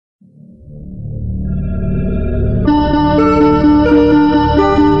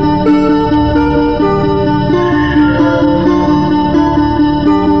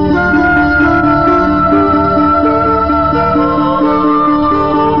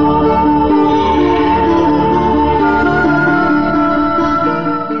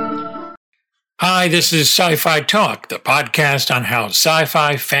Hi, this is Sci-Fi Talk, the podcast on how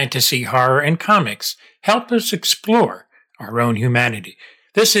sci-fi, fantasy, horror, and comics help us explore our own humanity.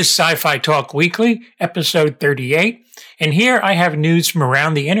 This is Sci-Fi Talk Weekly, episode 38, and here I have news from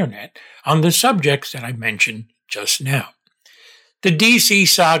around the internet on the subjects that I mentioned just now. The DC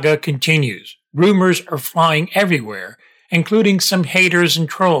saga continues. Rumors are flying everywhere, including some haters and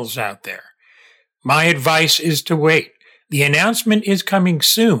trolls out there. My advice is to wait. The announcement is coming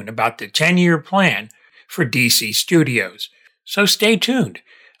soon about the 10-year plan for DC Studios, so stay tuned.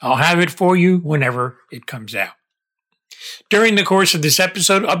 I'll have it for you whenever it comes out. During the course of this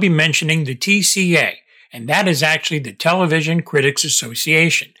episode, I'll be mentioning the TCA, and that is actually the Television Critics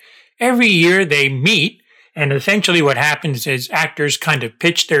Association. Every year they meet, and essentially what happens is actors kind of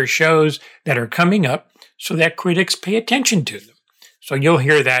pitch their shows that are coming up so that critics pay attention to them. So you'll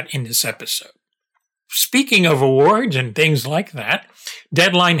hear that in this episode. Speaking of awards and things like that,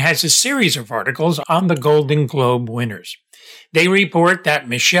 Deadline has a series of articles on the Golden Globe winners. They report that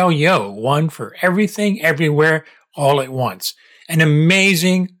Michelle Yeoh won for Everything, Everywhere, All at Once. An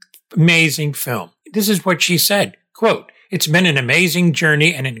amazing, amazing film. This is what she said, quote, "It's been an amazing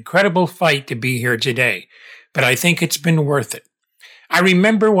journey and an incredible fight to be here today, but I think it's been worth it. I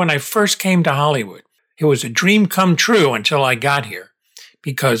remember when I first came to Hollywood. It was a dream come true until I got here.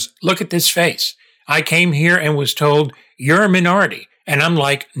 Because look at this face. I came here and was told, you're a minority. And I'm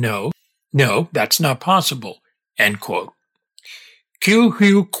like, no, that's not possible. End quote. Kyu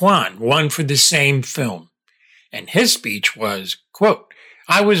Hu Kwan won for the same film. And his speech was, quote,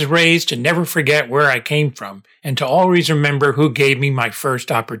 "I was raised to never forget where I came from and to always remember who gave me my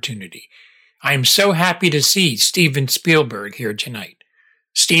first opportunity. I am so happy to see Steven Spielberg here tonight.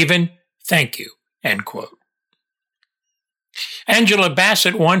 Steven, thank you." End quote. Angela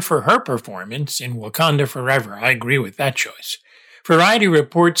Bassett won for her performance in Wakanda Forever. I agree with that choice. Variety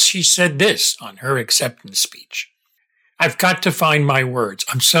reports she said this on her acceptance speech. "I've got to find my words.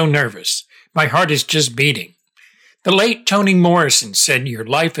 I'm so nervous. My heart is just beating. The late Toni Morrison said your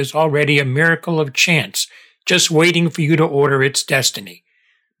life is already a miracle of chance, just waiting for you to order its destiny.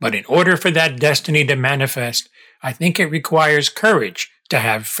 But in order for that destiny to manifest, I think it requires courage to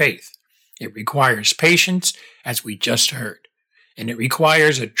have faith. It requires patience, as we just heard. And it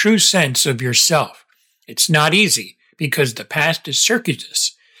requires a true sense of yourself. It's not easy because the past is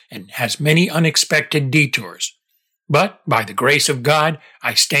circuitous and has many unexpected detours. But by the grace of God,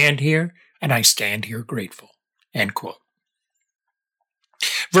 I stand here, and I stand here grateful." End quote.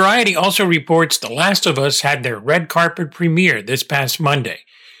 Variety also reports The Last of Us had their red carpet premiere this past Monday.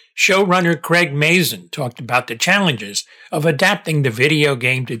 Showrunner Craig Mazin talked about the challenges of adapting the video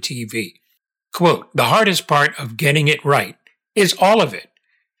game to TV. Quote, "The hardest part of getting it right is all of it,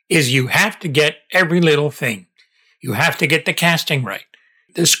 is you have to get every little thing. You have to get the casting right,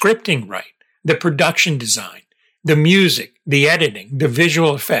 the scripting right, the production design, the music, the editing, the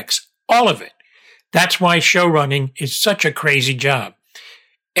visual effects, all of it. That's why showrunning is such a crazy job.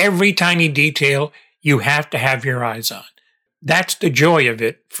 Every tiny detail you have to have your eyes on. That's the joy of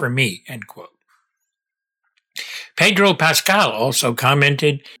it for me," end quote. Pedro Pascal also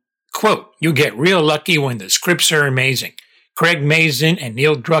commented, quote, "You get real lucky when the scripts are amazing. Craig Mazin and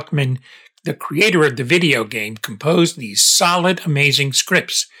Neil Druckmann, the creator of the video game, composed these solid, amazing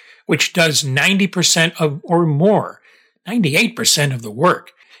scripts, which does 90% of or more, 98% of the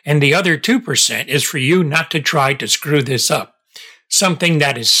work, and the other 2% is for you not to try to screw this up. Something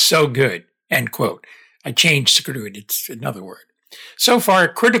that is so good," end quote. I changed screwed, it's another word. So far,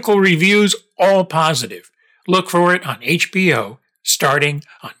 critical reviews, all positive. Look for it on HBO, starting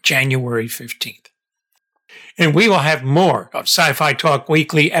on January 15th. And we will have more of Sci-Fi Talk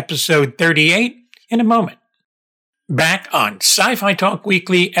Weekly episode 38 in a moment. Back on Sci-Fi Talk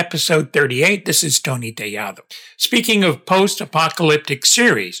Weekly episode 38, this is Tony Tellado. Speaking of post-apocalyptic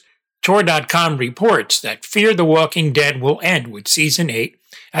series, Tor.com reports that Fear the Walking Dead will end with season 8.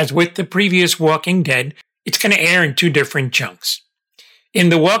 As with the previous Walking Dead, it's going to air in 2 different chunks. In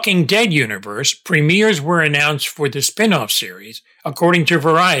the Walking Dead universe, premieres were announced for the spin-off series, according to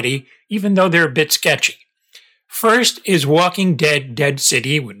Variety, even though they're a bit sketchy. First is Walking Dead Dead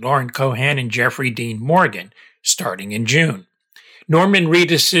City with Lauren Cohan and Jeffrey Dean Morgan, starting in June. Norman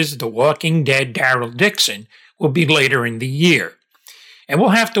Reedus' The Walking Dead Daryl Dixon will be later in the year. And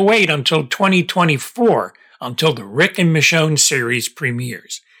we'll have to wait until 2024 until the Rick and Michonne series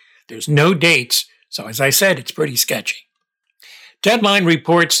premieres. There's no dates, so as I said, it's pretty sketchy. Deadline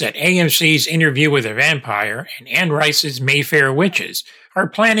reports that AMC's Interview with a Vampire and Anne Rice's Mayfair Witches are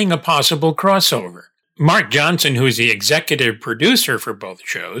planning a possible crossover. Mark Johnson, who is the executive producer for both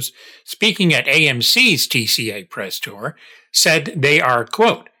shows, speaking at AMC's TCA press tour, said they are,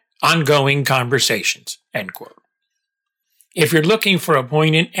 quote, ongoing conversations, end quote. If you're looking for a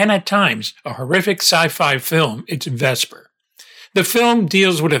poignant and at times a horrific sci-fi film, it's Vesper. The film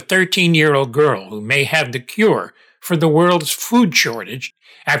deals with a 13-year-old girl who may have the cure for the world's food shortage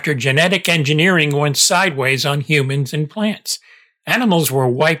after genetic engineering went sideways on humans and plants. Animals were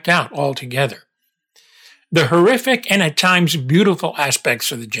wiped out altogether. The horrific and at times beautiful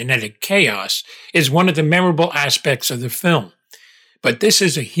aspects of the genetic chaos is one of the memorable aspects of the film. But this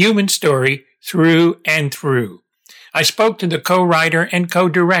is a human story through and through. I spoke to the co-writer and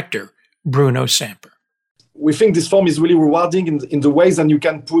co-director, Bruno Samper. We think this film is really rewarding in the ways that you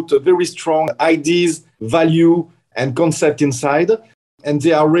can put very strong ideas, value, and concept inside, and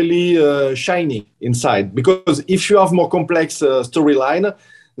they are really shiny inside. Because if you have more complex storyline,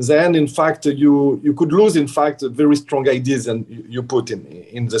 then in fact you could lose in fact very strong ideas and you put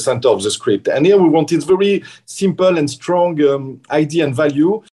in the center of the script. And here we wanted very simple and strong idea and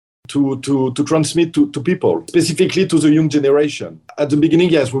value to transmit to people, specifically to the young generation. At the beginning,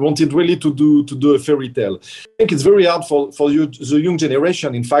 yes, we wanted really to do a fairy tale. I think it's very hard for the young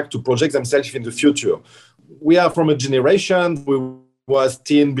generation, in fact, to project themselves in the future. We are from a generation, we was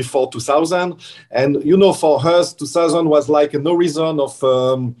teen before 2000, and for us, 2000 was like an horizon of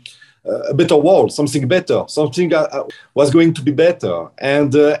a better world, something better, something was going to be better.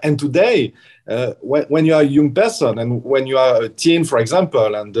 And today, when you are a young person and when you are a teen, for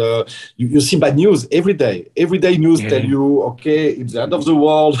example, and you see bad news every day. Everyday news tell you, okay, it's the end of the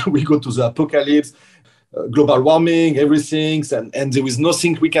world, we go to the apocalypse, global warming, everything, and there is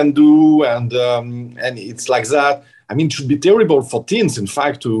nothing we can do, and it's like that. I mean, it should be terrible for teens, in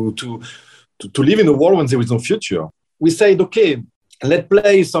fact, to live in a world when there is no future. We said, okay, let's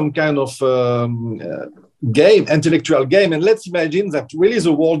play some kind of game, intellectual game, and let's imagine that really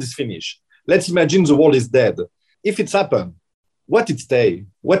the world is finished. Let's imagine the world is dead. If it's happened, what it stay?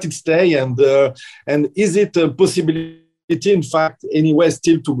 And is it a possibility, in fact, anyway,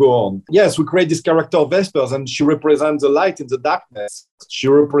 still to go on? Yes, we create this character of Vespers, and she represents the light in the darkness. She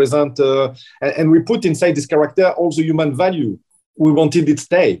represents, and we put inside this character all the human value. We wanted it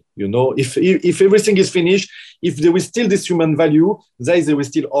stay, If everything is finished, if there is still this human value, there is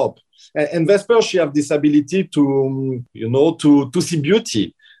still hope. And Vesper, she have this ability to see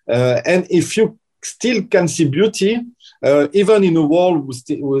beauty. And if you still can see beauty, even in a world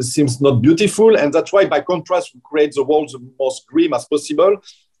who seems not beautiful, and that's why, by contrast, we create the world the most grim as possible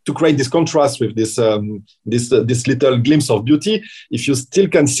to create this contrast with this little glimpse of beauty. If you still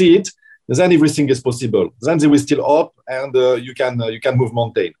can see it, then everything is possible. Then there is still hope, and you can move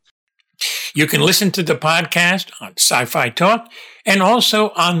mountain. You can listen to the podcast on Sci-Fi Talk and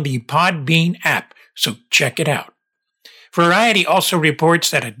also on the Podbean app, so check it out. Variety also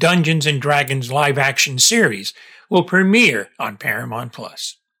reports that a Dungeons & Dragons live-action series will premiere on Paramount+.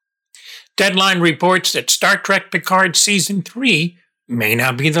 Deadline reports that Star Trek Picard Season 3 may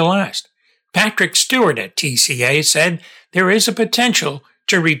not be the last. Patrick Stewart at TCA said there is a potential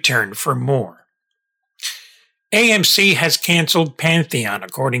to return for more. AMC has canceled Pantheon,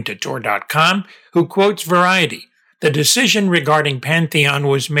 according to Tor.com, who quotes Variety. The decision regarding Pantheon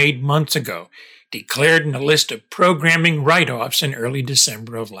was made months ago, declared in a list of programming write-offs in early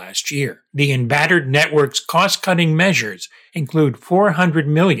December of last year. The embattered network's cost-cutting measures include $400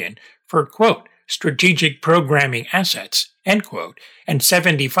 million for, quote, strategic programming assets, end quote, and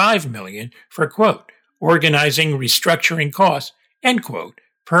 $75 million for, quote, organizing restructuring costs, end quote,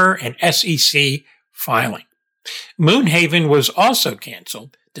 per an SEC filing. Moonhaven was also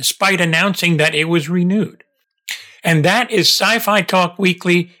canceled, despite announcing that it was renewed. And that is Sci-Fi Talk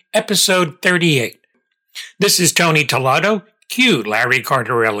Weekly, episode 38. This is Tony Tellado. Cue Larry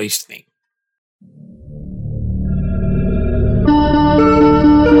Cardarelli's theme.